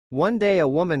One day a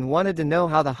woman wanted to know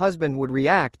how the husband would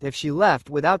react if she left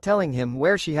without telling him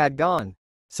where she had gone.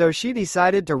 So she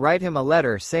decided to write him a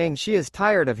letter saying she is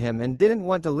tired of him and didn't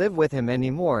want to live with him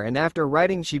anymore, and after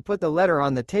writing she put the letter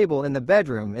on the table in the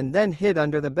bedroom and then hid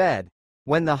under the bed.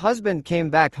 When the husband came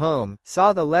back home,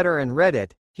 saw the letter and read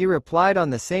it, he replied on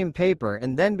the same paper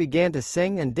and then began to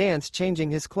sing and dance, changing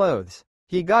his clothes.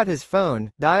 He got his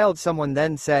phone, dialed someone,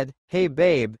 then said, "Hey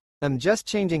babe, I'm just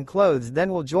changing clothes,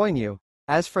 then we'll join you."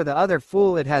 As for the other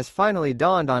fool, it has finally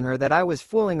dawned on her that I was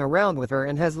fooling around with her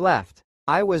and has left.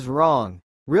 I was wrong.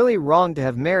 Really wrong to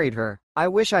have married her. I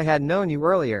wish I had known you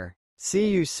earlier. See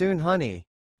you soon, honey.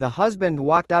 The husband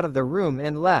walked out of the room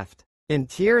and left. In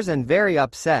tears and very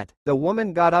upset, the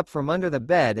woman got up from under the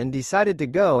bed and decided to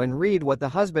go and read what the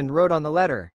husband wrote on the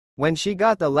letter. When she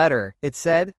got the letter, it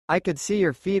said, "I could see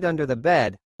your feet under the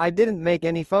bed. I didn't make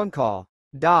any phone call.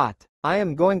 I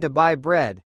am going to buy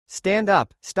bread. Stand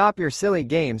up, stop your silly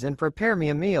games and prepare me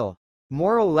a meal."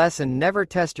 Moral lesson: never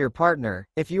test your partner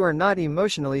if you are not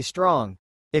emotionally strong.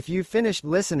 If you finished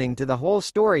listening to the whole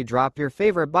story, drop your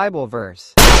favorite Bible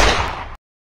verse.